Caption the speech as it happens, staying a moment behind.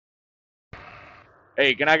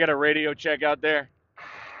Hey, can I get a radio check out there?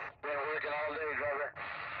 Been working all day, driver.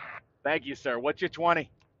 Thank you, sir. What's your 20?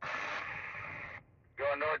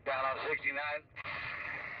 Going northbound on 69.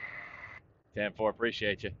 10-4,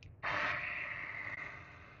 appreciate you. All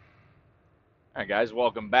right, guys,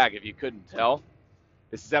 welcome back. If you couldn't tell,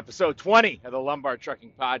 this is episode 20 of the Lumbar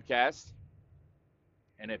Trucking Podcast.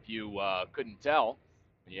 And if you couldn't tell,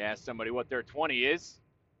 when you ask somebody what their 20 is,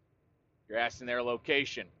 you're asking their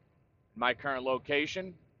location. My current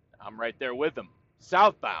location, I'm right there with them,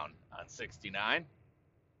 southbound on 69,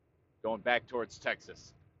 going back towards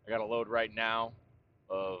Texas. I got a load right now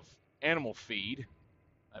of animal feed,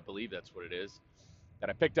 I believe that's what it is, that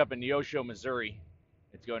I picked up in Neosho, Missouri.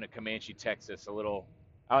 It's going to Comanche, Texas, a little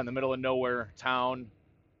out in the middle of nowhere town,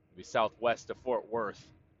 maybe southwest of Fort Worth.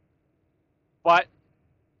 But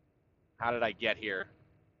how did I get here?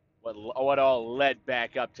 What all led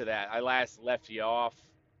back up to that? I last left you off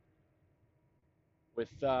with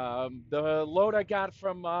the load I got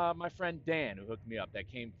from my friend Dan, who hooked me up. That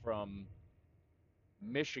came from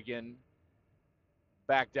Michigan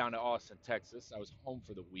back down to Austin, Texas. I was home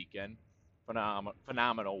for the weekend.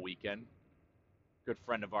 Phenomenal weekend. Good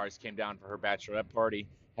friend of ours came down for her bachelorette party,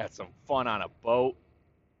 had some fun on a boat.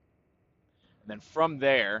 And then from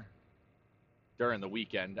there, during the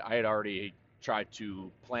weekend, I had already tried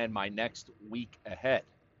to plan my next week ahead.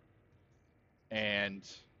 And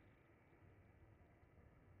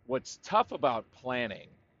what's tough about planning,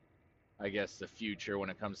 I guess, the future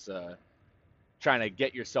when it comes to trying to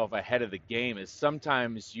get yourself ahead of the game is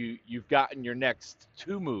sometimes you've gotten your next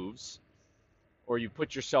two moves, or you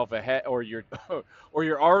put yourself ahead, or you're or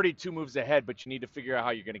you're already two moves ahead, but you need to figure out how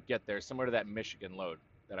you're going to get there. Similar to that Michigan load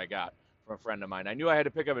that I got from a friend of mine. I knew I had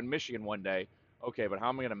to pick up in Michigan one day. Okay, but how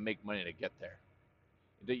am I going to make money to get there?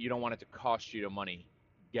 That you don't want it to cost you the money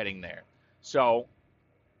getting there. So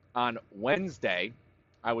on Wednesday,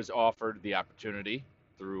 I was offered the opportunity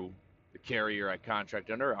through the carrier I contract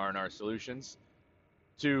under, R&R Solutions,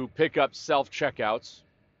 to pick up self-checkouts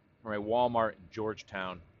from a Walmart in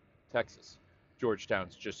Georgetown, Texas.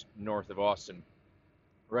 Georgetown's just north of Austin,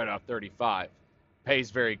 right off 35. Pays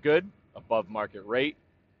very good, above market rate.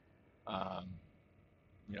 Um,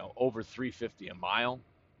 over 350 a mile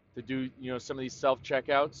to do, some of these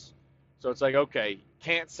self-checkouts. So it's like, okay,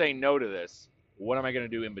 can't say no to this. What am I going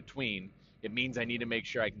to do in between? It means I need to make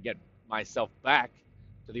sure I can get myself back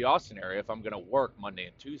to the Austin area if I'm going to work Monday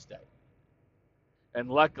and Tuesday. And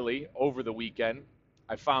luckily, over the weekend,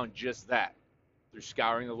 I found just that. Through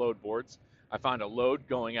scouring the load boards, I found a load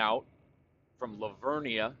going out from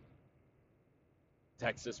Lavernia,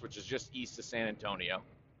 Texas, which is just east of San Antonio.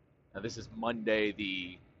 Now, this is Monday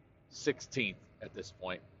the 16th at this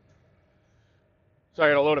point. So I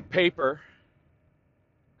got a load of paper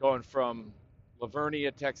going from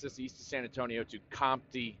Lavernia, Texas, east of San Antonio to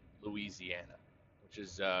Compton, Louisiana, which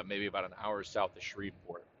is maybe about an hour south of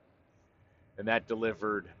Shreveport. And that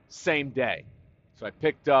delivered same day. So I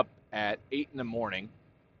picked up at 8 in the morning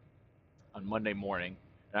on Monday morning,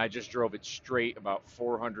 and I just drove it straight about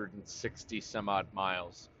 460 some odd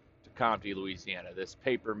miles to Compton, Louisiana. This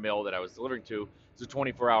paper mill that I was delivering to is a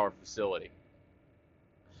 24-hour facility.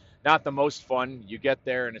 Not the most fun. You get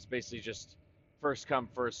there, and it's basically just first come,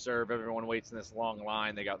 first serve. Everyone waits in this long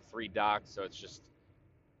line. They got 3 docks, so it's just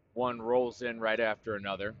one rolls in right after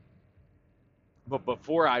another. But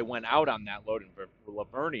before I went out on that load in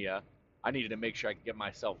Lavernia, I needed to make sure I could get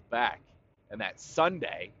myself back. And that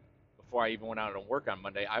Sunday, before I even went out on work on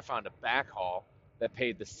Monday, I found a backhaul that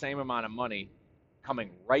paid the same amount of money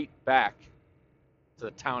coming right back to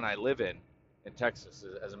the town I live in Texas.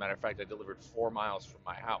 As a matter of fact, I delivered 4 miles from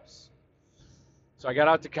my house. So I got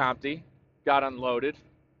out to Compton, got unloaded,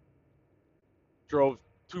 drove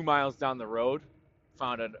 2 miles down the road,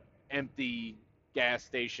 found an empty gas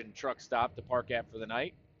station truck stop to park at for the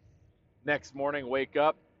night. Next morning, wake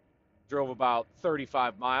up, drove about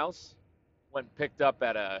 35 miles, went and picked up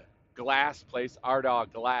at a glass place,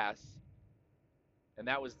 Ardagh Glass, and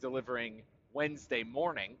that was delivering Wednesday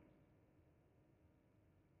morning,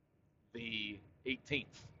 the 18th.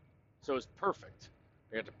 So it was perfect.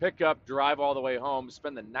 I got to pick up, drive all the way home,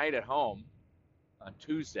 spend the night at home on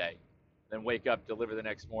Tuesday, then wake up, deliver the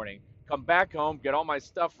next morning, come back home, get all my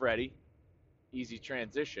stuff ready, easy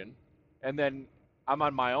transition, and then I'm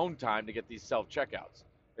on my own time to get these self-checkouts.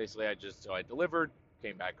 Basically, I delivered,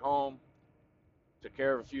 came back home, took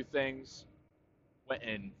care of a few things, went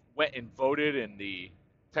and voted in the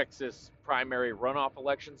Texas primary runoff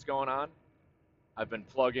elections going on. I've been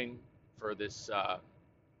plugging for this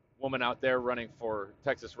woman out there running for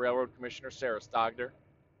Texas Railroad Commissioner, Sarah Stogner.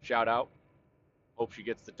 Shout out. Hope she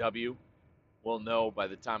gets the W. We'll know by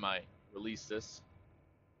the time I release this.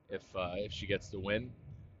 if she gets the win.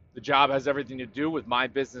 The job has everything to do with my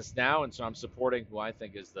business now, and so I'm supporting who I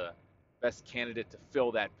think is the best candidate to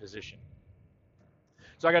fill that position.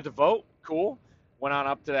 So I got to vote. Cool. Went on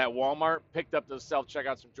up to that Walmart, picked up those self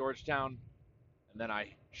checkouts from Georgetown, and then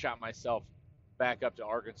I shot myself back up to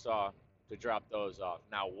Arkansas to drop those off.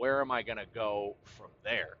 Now, where am I going to go from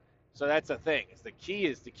there? So that's the thing. Is the key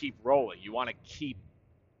is to keep rolling. You want to keep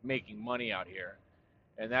making money out here.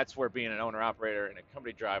 And that's where being an owner operator and a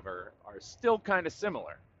company driver are still kind of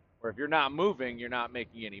similar. Where if you're not moving, you're not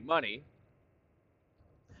making any money.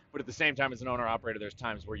 But at the same time, as an owner operator, there's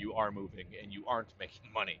times where you are moving and you aren't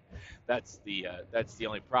making money. That's the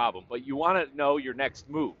only problem. But you want to know your next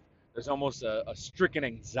move. There's almost a stricken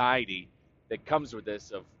anxiety that comes with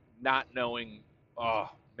this of not knowing, oh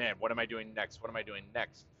man, what am I doing next? What am I doing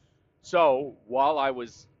next? So while I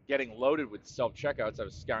was getting loaded with self checkouts, I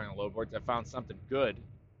was scouring the load boards. I found something good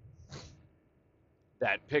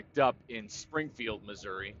that picked up in Springfield,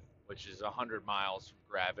 Missouri, which is 100 miles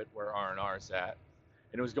from Gravette, where R&R is at.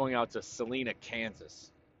 And it was going out to Salina,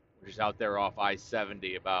 Kansas, which is out there off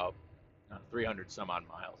I-70, about 300 some odd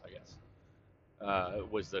miles, I guess,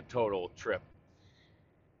 was the total trip.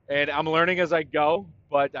 And I'm learning as I go,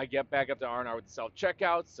 but I get back up to R&R with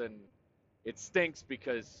self-checkouts, and it stinks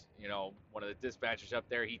because, you know, one of the dispatchers up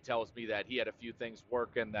there, he tells me that he had a few things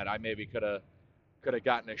working that I maybe could have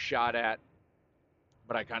gotten a shot at,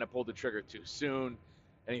 but I kind of pulled the trigger too soon.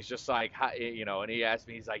 And he's just like, you know, and he asked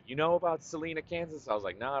me, he's like, you know about Salina, Kansas? I was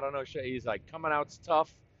like, no, I don't know shit. He's like, coming out's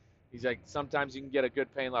tough. He's like, sometimes you can get a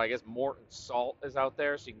good paying, like, I guess Morton Salt is out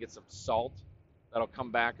there, so you can get some salt that'll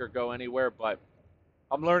come back or go anywhere. But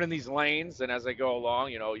I'm learning these lanes, and as I go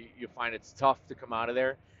along, you know, you find it's tough to come out of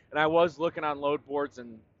there. And I was looking on load boards,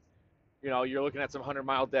 and, you know, you're looking at some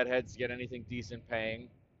 100-mile deadheads to get anything decent paying.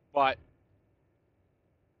 But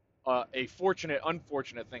a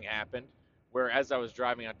unfortunate thing happened, where as I was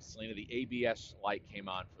driving out to Salina, the ABS light came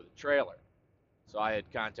on for the trailer. So I had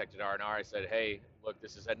contacted R&R. I said, hey, look,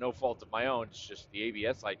 this is at no fault of my own. It's just the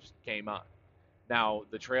ABS light just came on. Now,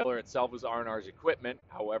 the trailer itself is R&R's equipment.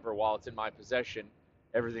 However, while it's in my possession,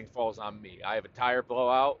 everything falls on me. I have a tire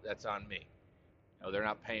blowout, that's on me. You know, they're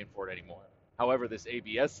not paying for it anymore. However, this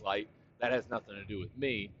ABS light, that has nothing to do with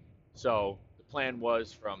me. So the plan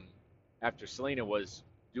was from after Salina was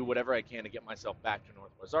do whatever I can to get myself back to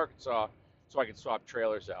Northwest Arkansas so I can swap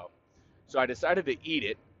trailers out. So I decided to eat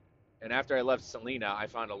it, and after I left Salina, I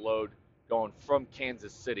found a load going from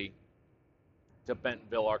Kansas City to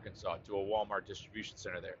Bentonville, Arkansas, to a Walmart distribution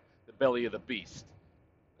center there, the belly of the beast.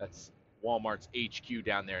 That's Walmart's HQ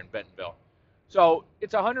down there in Bentonville. So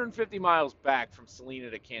it's 150 miles back from Salina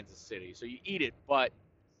to Kansas City. So you eat it, but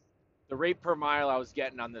the rate per mile I was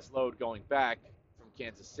getting on this load going back from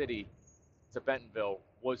Kansas City to Bentonville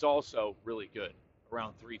was also really good,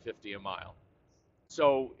 around $3.50 a mile.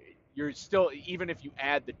 So you're still, even if you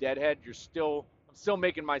add the deadhead, I'm still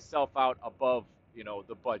making myself out above, you know,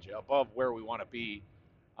 the budget, above where we want to be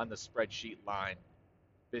on the spreadsheet line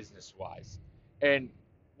business-wise. And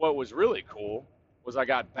what was really cool was I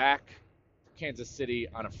got back to Kansas City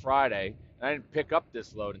on a Friday, and I didn't pick up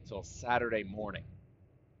this load until Saturday morning.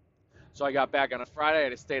 So I got back on a Friday,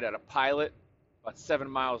 and I stayed at a Pilot about 7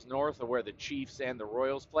 miles north of where the Chiefs and the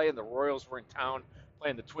Royals play, and the Royals were in town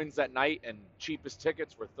playing the Twins that night, and cheapest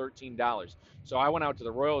tickets were $13. So I went out to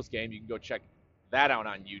the Royals game. You can go check that out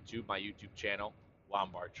on YouTube, my YouTube channel,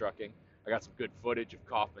 Lombard Trucking. I got some good footage of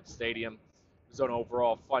Kauffman Stadium. It was an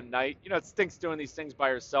overall fun night. You know, it stinks doing these things by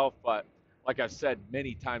yourself, but like I've said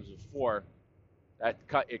many times before,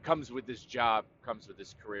 it comes with this job, comes with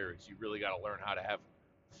this career, is you really got to learn how to have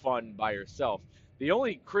fun by yourself. The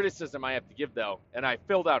only criticism I have to give, though, and I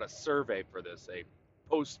filled out a survey for this, a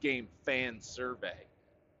post-game fan survey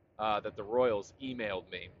that the Royals emailed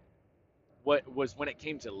me, what was when it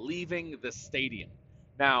came to leaving the stadium.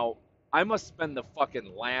 Now, I must spend the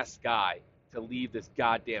fucking last guy to leave this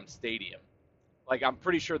goddamn stadium. Like, I'm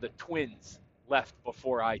pretty sure the Twins left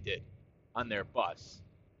before I did on their bus.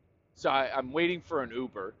 So I'm waiting for an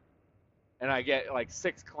Uber, and I get like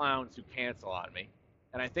 6 clowns who cancel on me.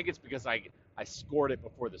 And I think it's because I scored it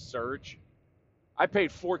before the surge. I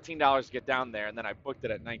paid $14 to get down there, and then I booked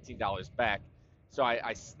it at $19 back. So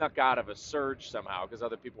I snuck out of a surge somehow because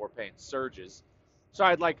other people were paying surges. So I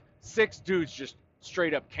had like 6 dudes just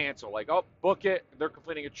straight up cancel. Like, oh, book it. They're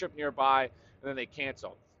completing a trip nearby, and then they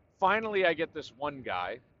cancel. Finally, I get this one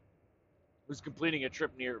guy who's completing a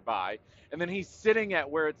trip nearby, and then he's sitting at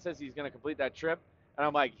where it says he's going to complete that trip, and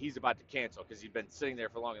I'm like, he's about to cancel because he's been sitting there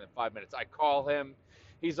for longer than 5 minutes. I call him.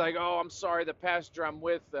 He's like, oh, I'm sorry, the passenger I'm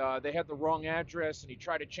with, they had the wrong address, and he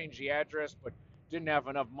tried to change the address, but didn't have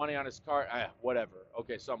enough money on his card. Whatever.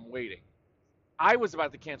 Okay, so I'm waiting. I was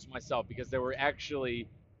about to cancel myself because there were actually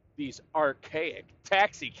these archaic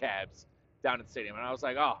taxi cabs down at the stadium, and I was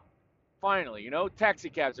like, oh, finally, taxi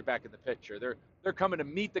cabs are back in the picture. They're coming to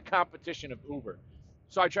meet the competition of Uber.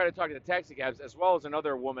 So I tried to talk to the taxi cabs as well as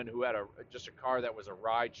another woman who had just a car that was a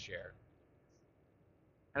ride share.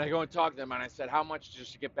 And I go and talk to them, and I said, how much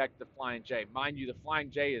just to get back to the Flying J? Mind you, the Flying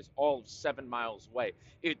J is all of 7 miles away.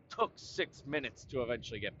 It took 6 minutes to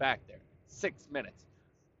eventually get back there. 6 minutes.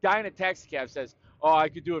 Guy in a taxi cab says, oh, I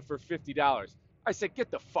could do it for $50. I said, get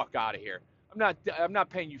the fuck out of here. I'm not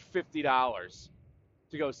paying you $50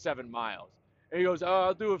 to go 7 miles. And he goes, oh,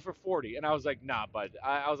 I'll do it for 40. And I was like, nah, bud.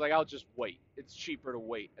 I was like, I'll just wait. It's cheaper to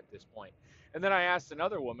wait at this point. And then I asked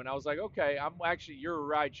another woman, I was like, okay, you're a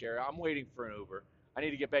ride share. I'm waiting for an Uber. I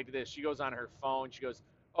need to get back to this. She goes on her phone. She goes,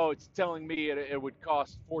 oh, it's telling me it would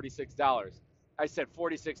cost $46. I said,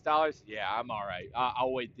 $46? Yeah, I'm all right.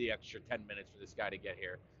 I'll wait the extra 10 minutes for this guy to get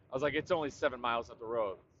here. I was like, it's only 7 miles up the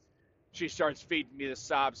road. She starts feeding me the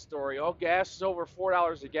sob story. Oh, gas is over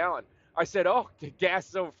 $4 a gallon. I said, oh, gas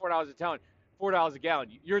is over $4 a gallon. $4 a gallon.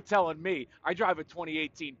 You're telling me I drive a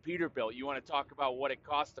 2018 Peterbilt. You want to talk about what it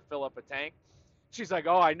costs to fill up a tank? She's like,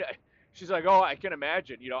 oh, I know. She's like, oh, I can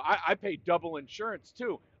imagine. I pay double insurance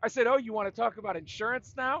too. I said, oh, you want to talk about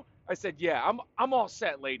insurance now? I said, yeah, I'm all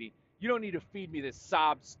set, lady. You don't need to feed me this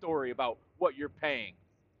sob story about what you're paying.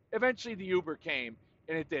 Eventually, the Uber came,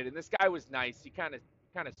 and it did. And this guy was nice. He kind of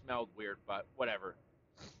smelled weird, but whatever.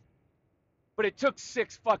 But it took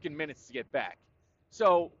 6 fucking minutes to get back.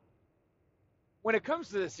 So when it comes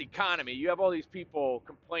to this economy, you have all these people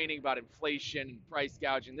complaining about inflation and price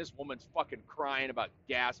gouging. This woman's fucking crying about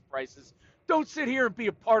gas prices. Don't sit here and be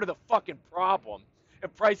a part of the fucking problem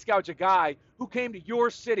and price gouge a guy who came to your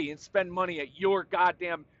city and spend money at your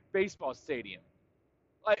goddamn baseball stadium.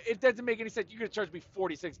 Like, it doesn't make any sense. You're going to charge me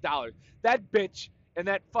 $46. That bitch and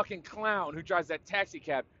that fucking clown who drives that taxi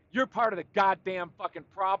cab, you're part of the goddamn fucking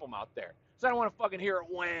problem out there. So I don't want to fucking hear it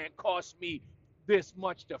when it costs me this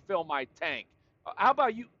much to fill my tank. How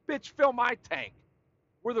about you, bitch, fill my tank?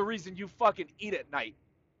 We're the reason you fucking eat at night,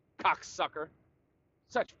 cocksucker.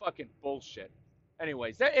 Such fucking bullshit.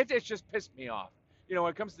 Anyways, it's just pissed me off. When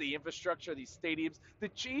it comes to the infrastructure of these stadiums, the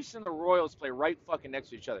Chiefs and the Royals play right fucking next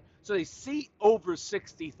to each other. So they seat over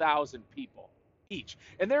 60,000 people each.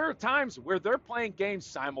 And there are times where they're playing games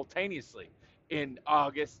simultaneously in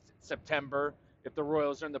August, September, if the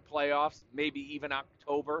Royals are in the playoffs, maybe even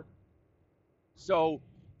October. So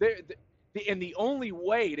and the only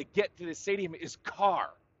way to get to the stadium is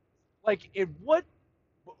car. Like, in what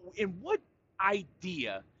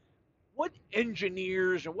idea, what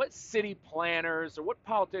engineers or what city planners or what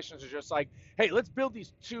politicians are just like, hey, let's build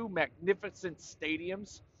these 2 magnificent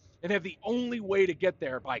stadiums and have the only way to get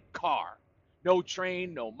there by car. No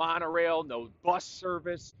train, no monorail, no bus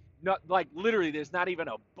service. Not, like, literally, there's not even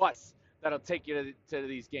a bus that'll take you to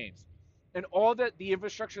these games. And all that the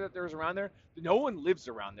infrastructure that there's around there, no one lives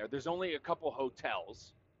around there. There's only a couple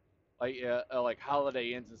hotels, like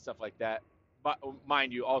Holiday Inns and stuff like that. But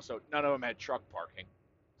mind you, also none of them had truck parking,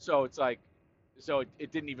 so it's like,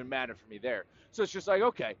 it didn't even matter for me there. So it's just like,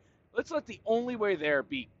 okay, let's let the only way there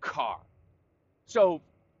be car. So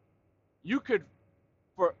you could,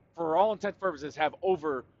 for all intents and purposes, have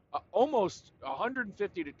over almost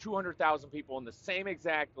 150 to 200,000 people in the same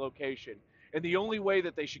exact location. And the only way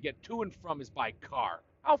that they should get to and from is by car.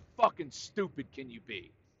 How fucking stupid can you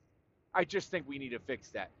be? I just think we need to fix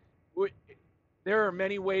that. There are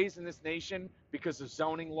many ways in this nation, because of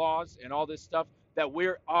zoning laws and all this stuff, that we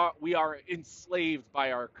are enslaved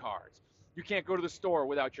by our cars. You can't go to the store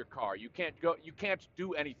without your car. You can't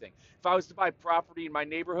do anything. If I was to buy property in my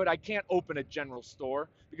neighborhood, I can't open a general store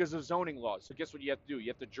because of zoning laws. So guess what you have to do? You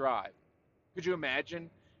have to drive. Could you imagine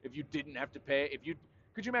if you didn't have to pay?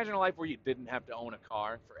 Could you imagine a life where you didn't have to own a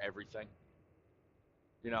car for everything?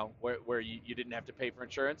 Where you didn't have to pay for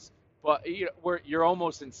insurance, but where you're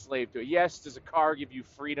almost enslaved to it. Yes, does a car give you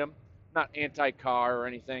freedom? I'm not anti-car or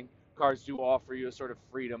anything. Cars do offer you a sort of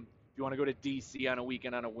freedom. If you want to go to D.C. on a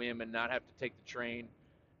weekend on a whim and not have to take the train,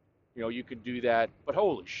 you can do that. But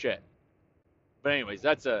holy shit. But anyways,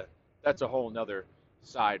 that's a whole nother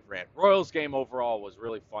side rant. Royals game overall was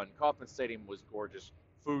really fun. Kauffman Stadium was gorgeous.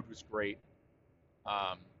 Food was great.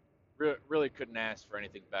 Really couldn't ask for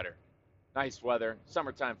anything better. Nice weather,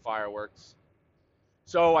 summertime fireworks.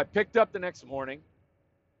 So I picked up the next morning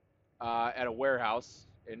at a warehouse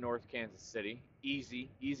in North Kansas City. Easy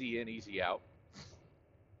in, easy out.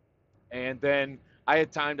 And then I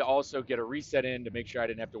had time to also get a reset in to make sure I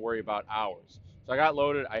didn't have to worry about hours. So I got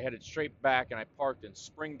loaded. I headed straight back, and I parked in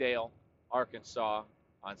Springdale, Arkansas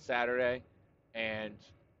on Saturday. and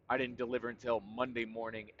I didn't deliver until Monday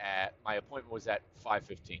morning. At my appointment was at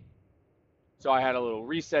 5:15. So I had a little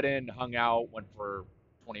reset in, hung out, went for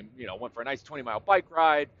a nice 20-mile bike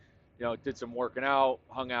ride, did some working out,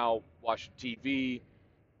 hung out, watched TV,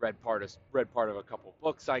 read part of a couple of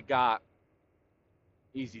books I got.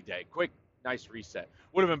 Easy day, quick, nice reset.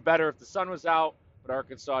 Would have been better if the sun was out, but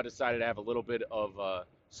Arkansas decided to have a little bit of a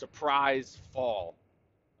surprise fall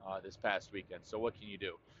this past weekend. So what can you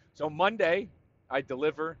do? So Monday, I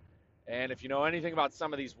deliver, and if you know anything about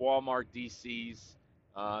some of these Walmart DCs,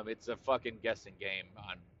 it's a fucking guessing game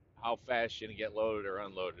on how fast you're gonna get loaded or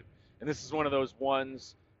unloaded. And this is one of those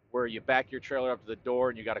ones where you back your trailer up to the door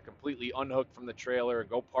and you got to completely unhook from the trailer and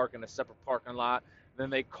go park in a separate parking lot. Then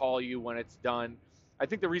they call you when it's done. I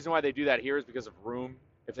think the reason why they do that here is because of room.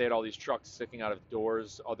 If they had all these trucks sticking out of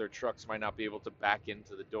doors, other trucks might not be able to back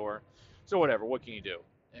into the door. So whatever, what can you do?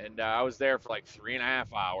 And I was there for like 3.5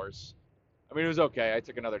 hours. I mean, it was okay. I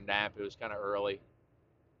took another nap. It was kind of early.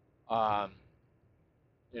 Um,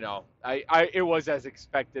 it was as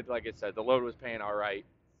expected. Like I said, the load was paying all right.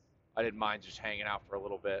 I didn't mind just hanging out for a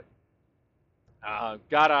little bit.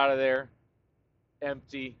 Got out of there,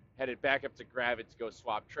 empty, headed back up to Gravit to go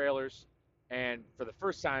swap trailers. And for the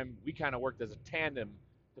first time, we kind of worked as a tandem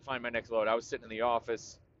to find my next load. I was sitting in the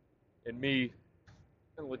office, and me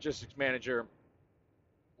and the logistics manager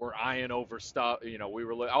were eyeing over stuff. We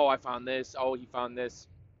were like, oh, I found this. Oh, he found this.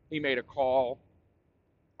 He made a call.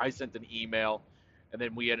 I sent an email, and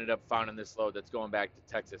then we ended up finding this load that's going back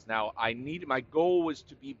to Texas. Now, my goal was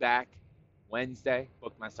to be back Wednesday.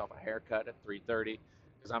 Booked myself a haircut at 3:30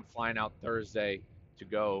 because I'm flying out Thursday to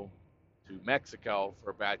go to Mexico for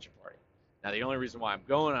a bachelor party. Now, the only reason why I'm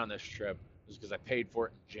going on this trip is because I paid for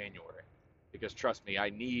it in January. Because trust me, I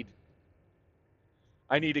need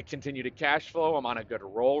to continue to cash flow. I'm on a good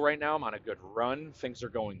roll right now. I'm on a good run. Things are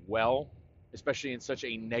going well, especially in such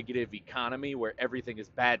a negative economy where everything is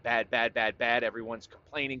bad, bad, bad, bad, bad. Everyone's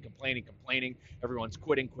complaining. Everyone's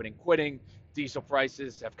quitting. Diesel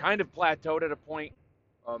prices have kind of plateaued at a point,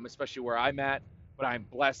 especially where I'm at. But I'm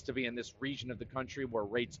blessed to be in this region of the country where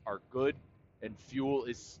rates are good and fuel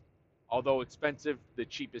is, although expensive, the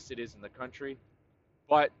cheapest it is in the country.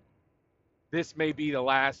 But this may be the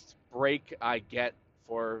last break I get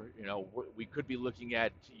for, we could be looking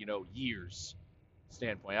at, years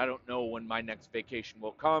standpoint. I don't know when my next vacation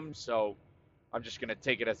will come, so I'm just going to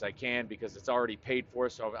take it as I can because it's already paid for,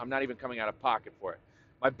 so I'm not even coming out of pocket for it.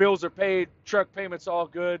 My bills are paid, truck payments all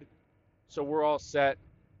good, so we're all set,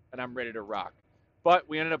 and I'm ready to rock. But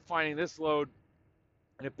we ended up finding this load,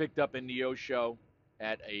 and it picked up in Neosho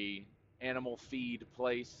at a animal feed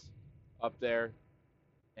place up there,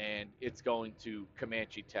 and it's going to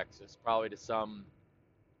Comanche, Texas, probably to some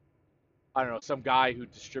guy who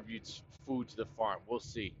distributes food to the farm. We'll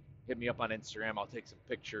see. Hit me up on Instagram. I'll take some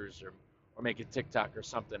pictures or make a TikTok or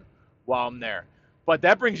something while I'm there. But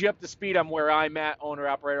that brings you up to speed on where I'm at,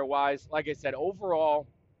 owner-operator wise. Like I said, overall,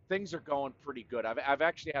 things are going pretty good. I've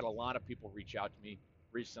actually had a lot of people reach out to me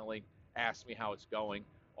recently, ask me how it's going.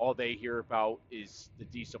 All they hear about is the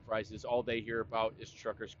diesel prices. All they hear about is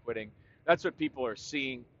truckers quitting. That's what people are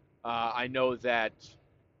seeing. I know that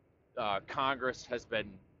Congress has been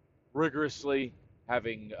rigorously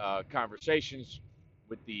having conversations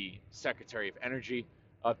with the Secretary of Energy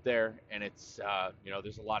up there, and it's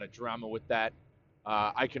there's a lot of drama with that.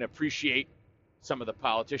 I can appreciate some of the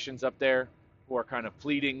politicians up there who are kind of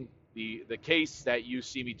pleading the case that you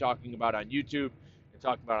see me talking about on YouTube and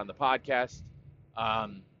talking about on the podcast.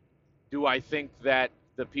 Do I think that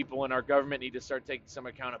the people in our government need to start taking some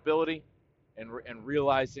accountability and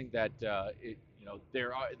realizing that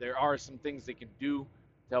there are some things they can do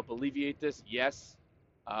to help alleviate this? Yes,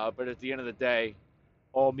 but at the end of the day,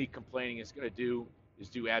 all me complaining is going to do is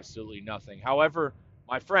do absolutely nothing. However,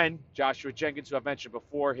 my friend Joshua Jenkins, who I've mentioned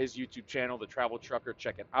before, his YouTube channel, The Travel Trucker,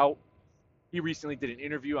 check it out. He recently did an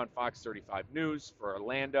interview on Fox 35 News for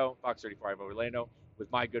Orlando, Fox 35 Orlando,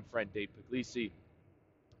 with my good friend Dave Puglisi.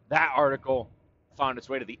 That article found its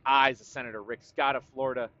way to the eyes of Senator Rick Scott of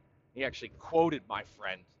Florida. He actually quoted my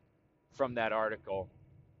friend from that article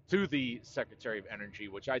to the Secretary of Energy,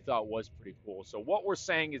 which I thought was pretty cool. So what we're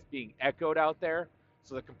saying is being echoed out there.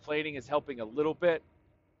 So the complaining is helping a little bit.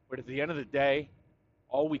 But at the end of the day,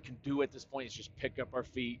 all we can do at this point is just pick up our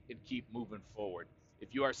feet and keep moving forward.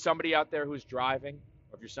 If you are somebody out there who's driving,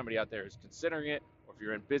 or if you're somebody out there who's considering it, or if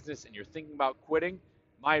you're in business and you're thinking about quitting,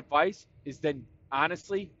 my advice is then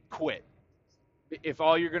honestly quit. If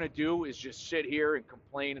all you're going to do is just sit here and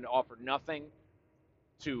complain and offer nothing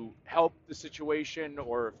to help the situation,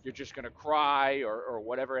 or if you're just going to cry or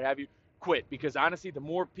whatever have you, quit. Because honestly, the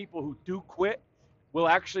more people who do quit will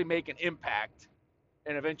actually make an impact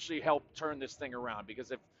and eventually help turn this thing around.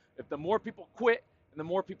 Because if the more people quit and the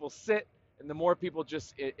more people sit and the more people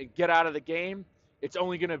just get out of the game, it's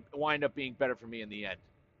only going to wind up being better for me in the end.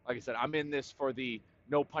 Like I said, I'm in this for the,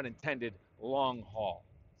 no pun intended, long haul.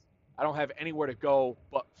 I don't have anywhere to go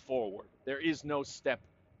but forward. There is no step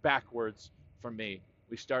backwards for me.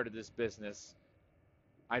 We started this business.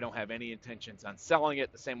 I don't have any intentions on selling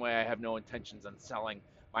it the same way I have no intentions on selling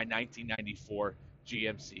my 1994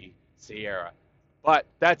 GMC Sierra. But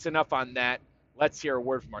that's enough on that. Let's hear a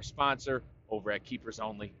word from our sponsor over at Keepers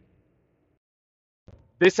Only.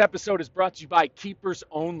 This episode is brought to you by Keepers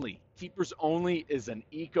Only. Keepers Only is an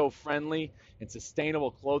eco-friendly and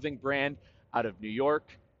sustainable clothing brand out of New York.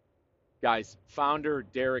 Guys, founder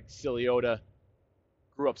Derek Siliota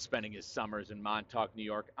grew up spending his summers in Montauk, New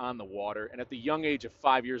York on the water, and at the young age of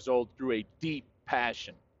 5 years old grew a deep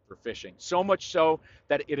passion for fishing. So much so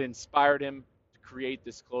that it inspired him to create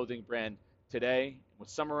this clothing brand today. With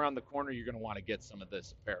summer around the corner, you're going to want to get some of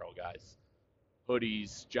this apparel, guys.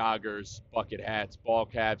 Hoodies, joggers, bucket hats, ball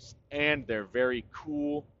caps, and they're very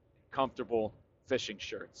cool, comfortable fishing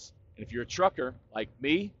shirts. And if you're a trucker like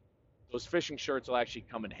me, those fishing shirts will actually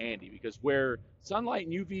come in handy, because where sunlight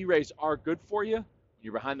and UV rays are good for you, when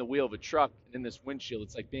you're behind the wheel of a truck and in this windshield,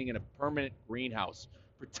 it's like being in a permanent greenhouse.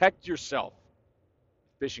 Protect yourself.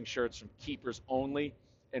 Fishing shirts from Keepers Only.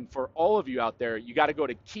 And for all of you out there, you got to go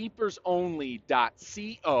to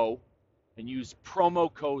keepersonly.co and use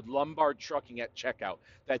promo code Lombard Trucking at checkout.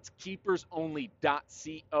 That's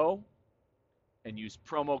keepersonly.co and use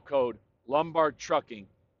promo code Lombard Trucking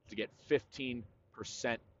to get 15%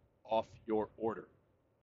 off your order.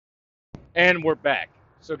 And we're back.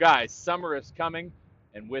 So guys, summer is coming,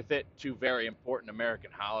 and with it, two very important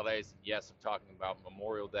American holidays. Yes, I'm talking about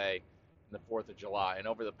Memorial Day and the 4th of July. And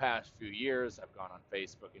over the past few years, I've gone on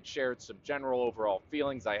Facebook and shared some general overall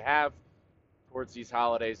feelings I have towards these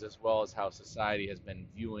holidays, as well as how society has been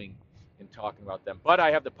viewing and talking about them. But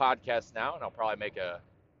I have the podcast now, and I'll probably make a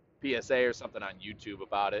PSA or something on YouTube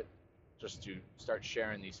about it, just to start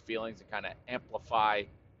sharing these feelings and kind of amplify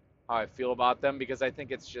how I feel about them, because I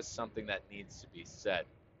think it's just something that needs to be said.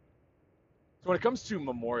 So when it comes to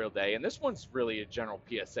Memorial Day, and this one's really a general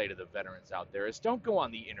PSA to the veterans out there, is don't go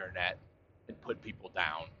on the internet and put people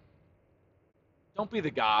down. Don't be the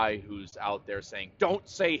guy who's out there saying, don't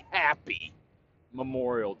say happy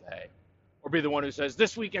Memorial Day, or be the one who says,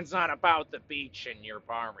 this weekend's not about the beach and your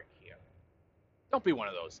barbecue. Don't be one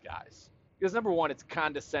of those guys. Because number one, it's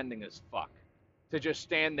condescending as fuck to just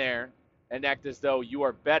stand there and act as though you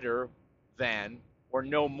are better than or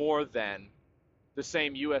no more than the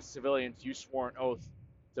same U.S. civilians you swore an oath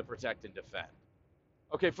to protect and defend.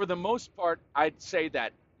 Okay, for the most part, I'd say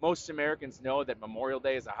that most Americans know that Memorial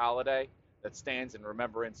Day is a holiday that stands in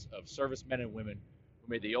remembrance of servicemen and women who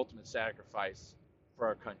made the ultimate sacrifice for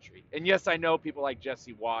our country. And yes, I know people like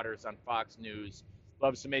Jesse Waters on Fox News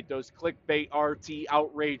loves to make those clickbait RT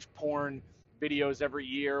outrage porn videos every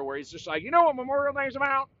year where he's just like, you know what Memorial Day is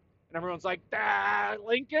about? And everyone's like,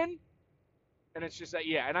 Lincoln? And it's just that,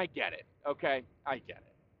 yeah, and I get it, okay? I get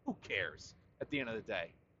it. Who cares at the end of the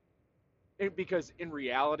day? Because in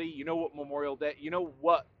reality, you know what Memorial Day, you know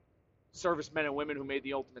what servicemen and women who made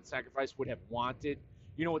the ultimate sacrifice would have wanted?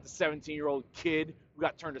 You know what the 17-year-old kid who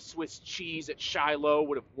got turned to Swiss cheese at Shiloh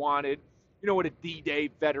would have wanted? You know what a D-Day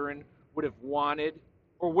veteran would have wanted?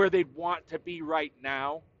 Or where they'd want to be right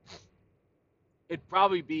now? It'd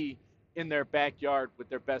probably be in their backyard with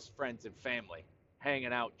their best friends and family,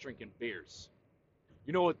 hanging out, drinking beers.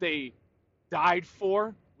 You know what they died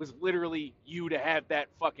for? Was literally you to have that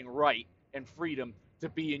fucking right and freedom to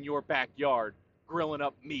be in your backyard, grilling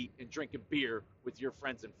up meat and drinking beer with your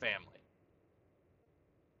friends and family.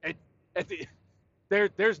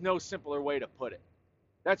 There's no simpler way to put it.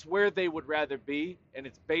 That's where they would rather be, and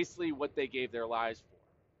it's basically what they gave their lives for.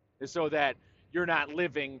 And so that you're not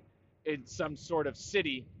living in some sort of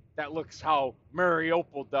city that looks how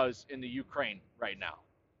Mariupol does in the Ukraine right now.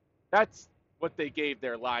 That's what they gave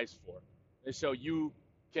their lives for. And so you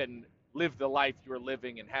can live the life you're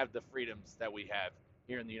living and have the freedoms that we have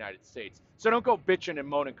here in the United States. So don't go bitching and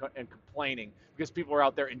moaning and complaining because people are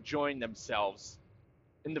out there enjoying themselves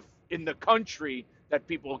in the country that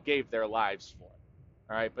people gave their lives for.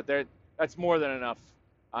 All right, but that's more than enough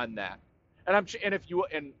on that. And if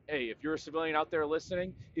you're a civilian out there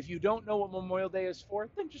listening, if you don't know what Memorial Day is for,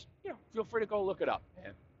 then just feel free to go look it up,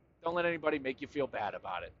 man. Don't let anybody make you feel bad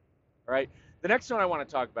about it. All right. The next one I want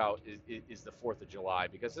to talk about is the 4th of July,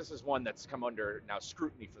 because this is one that's come under now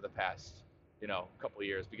scrutiny for the past couple of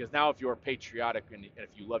years. Because now if you're patriotic and if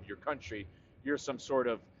you love your country, you're some sort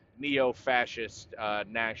of neo-fascist,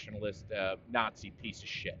 nationalist, Nazi piece of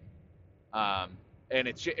shit. and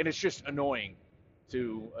it's just annoying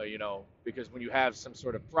to because when you have some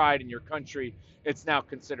sort of pride in your country, it's now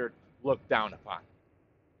considered looked down upon.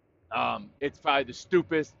 It's probably the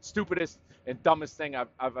stupidest and dumbest thing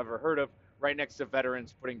I've ever heard of. Right next to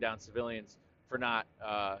veterans putting down civilians for not,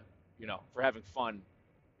 for having fun,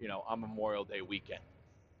 on Memorial Day weekend.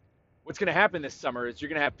 What's going to happen this summer is you're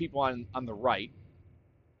going to have people on the right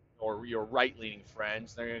or your right-leaning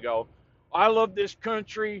friends. They're going to go, I love this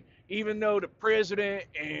country, even though the president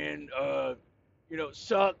and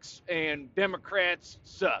sucks and Democrats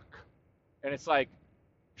suck. And it's like,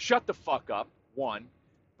 shut the fuck up, one.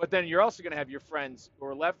 But then you're also going to have your friends who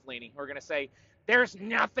are left-leaning who are going to say, there's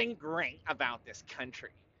nothing great about this country.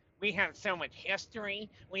 We have so much history.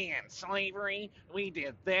 We had slavery. We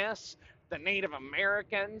did this. The Native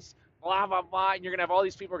Americans, blah, blah, blah. And you're going to have all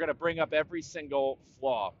these people who are going to bring up every single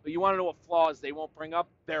flaw. But you want to know what flaws they won't bring up?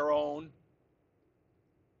 Their own.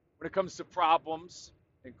 When it comes to problems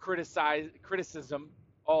and criticism,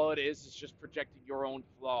 all it is just projecting your own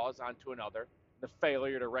flaws onto another. The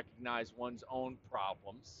failure to recognize one's own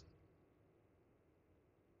problems.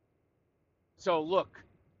 So look,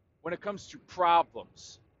 when it comes to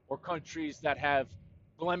problems or countries that have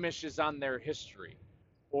blemishes on their history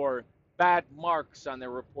or bad marks on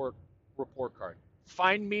their report card,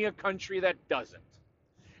 find me a country that doesn't.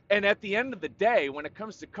 And at the end of the day, when it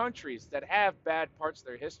comes to countries that have bad parts of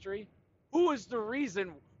their history, who is the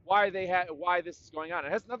reason why this is going on?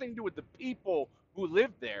 It has nothing to do with the people who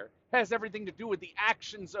live there. It has everything to do with the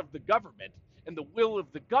actions of the government and the will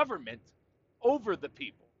of the government over the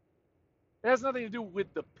people. It has nothing to do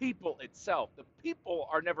with the people itself. The people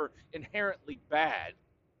are never inherently bad.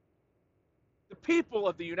 The people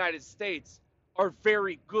of the United States are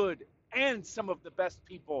very good and some of the best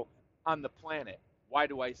people on the planet. Why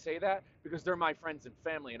do I say that? Because they're my friends and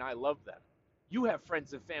family and I love them. You have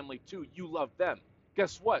friends and family too. You love them.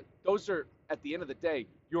 Guess what? Those are, at the end of the day,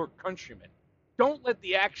 your countrymen. Don't let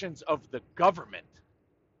the actions of the government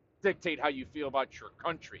dictate how you feel about your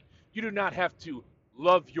country. You do not have to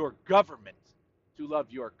love your government to love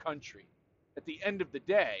your country. At the end of the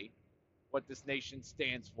day, what this nation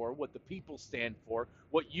stands for, what the people stand for,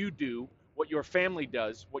 what you do, what your family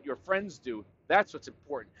does, what your friends do, that's what's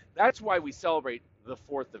important. That's why we celebrate the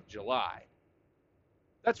 4th of July.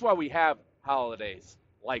 That's why we have holidays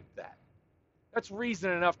like that. That's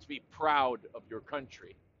reason enough to be proud of your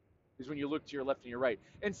country. Is when you look to your left and your right.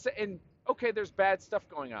 And okay, there's bad stuff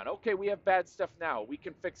going on. Okay, we have bad stuff now. We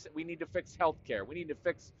can fix it. We need to fix healthcare. We need to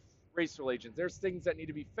fix race relations. There's things that need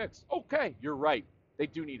to be fixed. Okay, you're right. They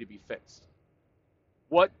do need to be fixed.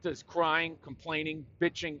 What does crying, complaining,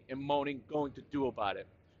 bitching, and moaning going to do about it?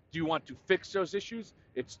 Do you want to fix those issues?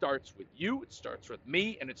 It starts with you, it starts with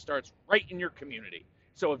me, and it starts right in your community.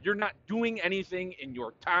 So if you're not doing anything in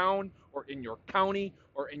your town or in your county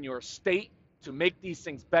or in your state to make these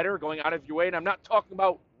things better, going out of your way, and I'm not talking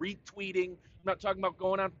about retweeting, I'm not talking about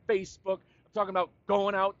going on Facebook, I'm talking about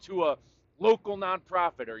going out to a local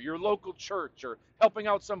nonprofit or your local church or helping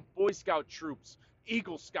out some Boy Scout troops,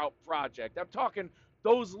 Eagle Scout project. I'm talking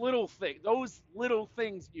those little things.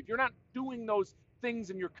 If you're not doing those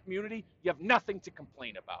things in your community, you have nothing to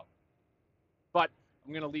complain about. But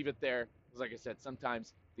I'm going to leave it there because, like I said,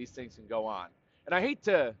 sometimes these things can go on. And I hate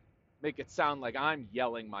to make it sound like I'm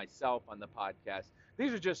yelling myself on the podcast.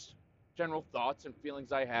 These are just general thoughts and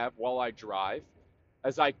feelings I have while I drive,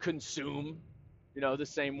 as I consume, the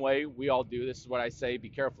same way we all do. This is what I say, be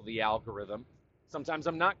careful of the algorithm. Sometimes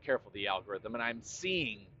I'm not careful of the algorithm, and I'm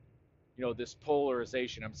seeing, this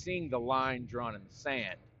polarization. I'm seeing the line drawn in the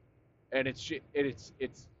sand, and it's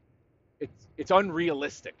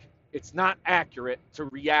unrealistic. It's not accurate to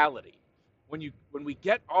reality. When we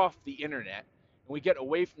get off the internet and we get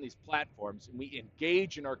away from these platforms and we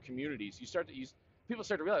engage in our communities, people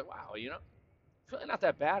start to realize, wow, it's really not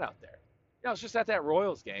that bad out there. It's just at that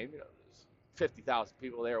Royals game, there's 50,000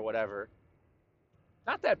 people there or whatever.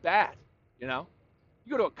 Not that bad, You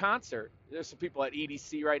go to a concert, there's some people at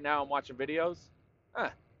EDC right now. I'm watching videos.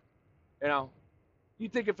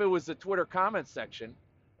 You'd think if it was a Twitter comment section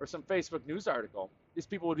or some Facebook news article, these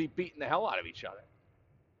people would be beating the hell out of each other.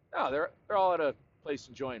 No, they're all at a place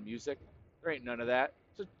enjoying music. There ain't none of that.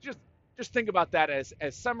 So just think about that as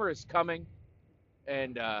summer is coming,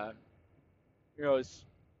 and as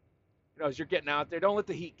you're getting out there, don't let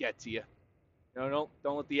the heat get to you. Don't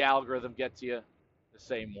let the algorithm get to you the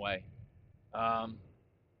same way.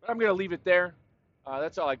 But I'm going to leave it there.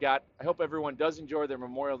 That's all I got. I hope everyone does enjoy their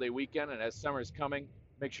Memorial Day weekend, and as summer is coming,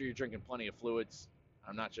 make sure you're drinking plenty of fluids.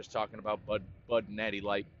 I'm not just talking about Bud and Natty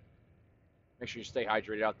Light. Make sure you stay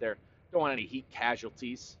hydrated out there. Don't want any heat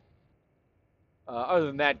casualties. Other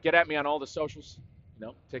than that, get at me on all the socials.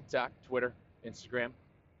 No, TikTok, Twitter, Instagram.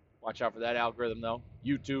 Watch out for that algorithm, though.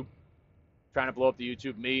 YouTube. Trying to blow up the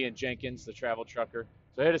YouTube. Me and Jenkins, the travel trucker.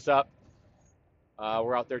 So hit us up.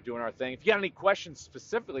 We're out there doing our thing. If you got any questions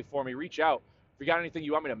specifically for me, reach out. If you got anything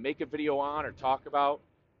you want me to make a video on or talk about,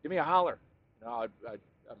 give me a holler. I'm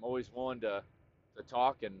always willing to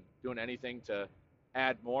talk and doing anything to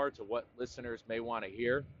add more to what listeners may want to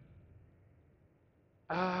hear.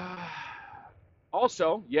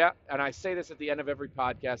 Also, yeah, and I say this at the end of every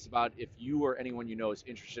podcast about if you or anyone you know is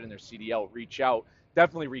interested in their CDL, reach out.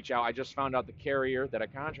 Definitely reach out. I just found out the carrier that I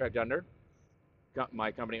contract under,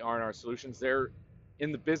 my company R&R Solutions, they're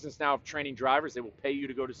in the business now of training drivers. They will pay you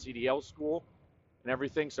to go to CDL school and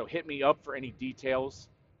everything. So hit me up for any details.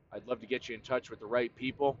 I'd love to get you in touch with the right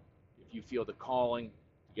people if you feel the calling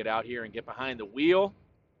to get out here and get behind the wheel.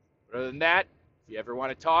 But other than that, if you ever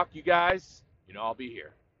want to talk, you guys, I'll be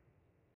here.